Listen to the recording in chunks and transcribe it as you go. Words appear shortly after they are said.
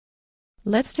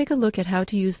Let's take a look at how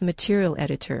to use the Material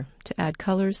Editor to add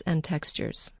colors and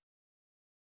textures.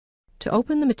 To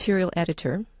open the Material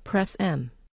Editor, press M.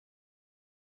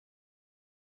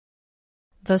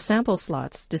 The sample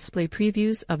slots display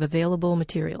previews of available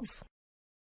materials.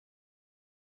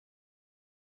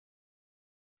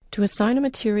 To assign a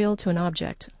material to an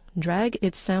object, drag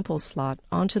its sample slot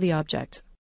onto the object.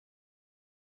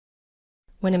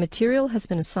 When a material has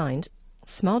been assigned,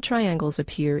 small triangles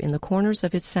appear in the corners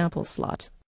of its sample slot.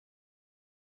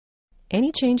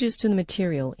 Any changes to the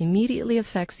material immediately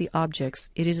affects the objects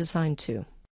it is assigned to.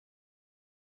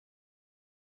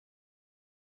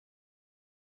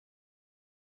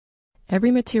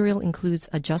 Every material includes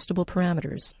adjustable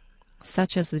parameters,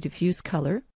 such as the diffuse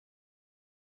color,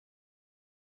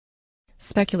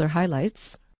 specular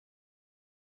highlights,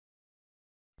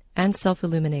 and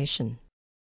self-illumination.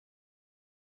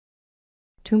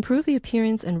 To improve the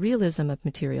appearance and realism of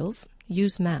materials,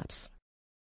 use maps.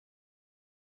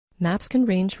 Maps can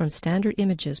range from standard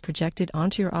images projected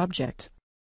onto your object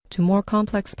to more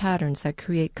complex patterns that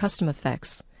create custom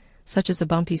effects, such as a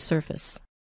bumpy surface.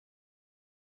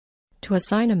 To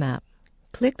assign a map,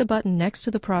 click the button next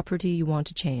to the property you want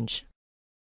to change.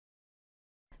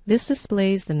 This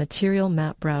displays the Material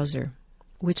Map Browser,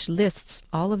 which lists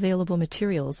all available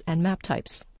materials and map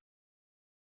types.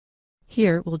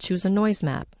 Here we'll choose a noise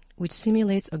map, which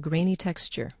simulates a grainy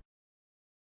texture.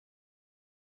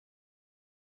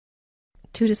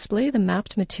 To display the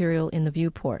mapped material in the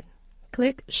viewport,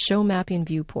 click Show Mapping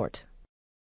Viewport.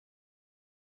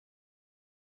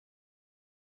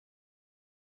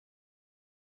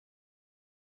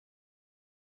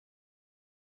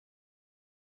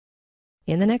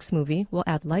 In the next movie, we'll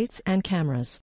add lights and cameras.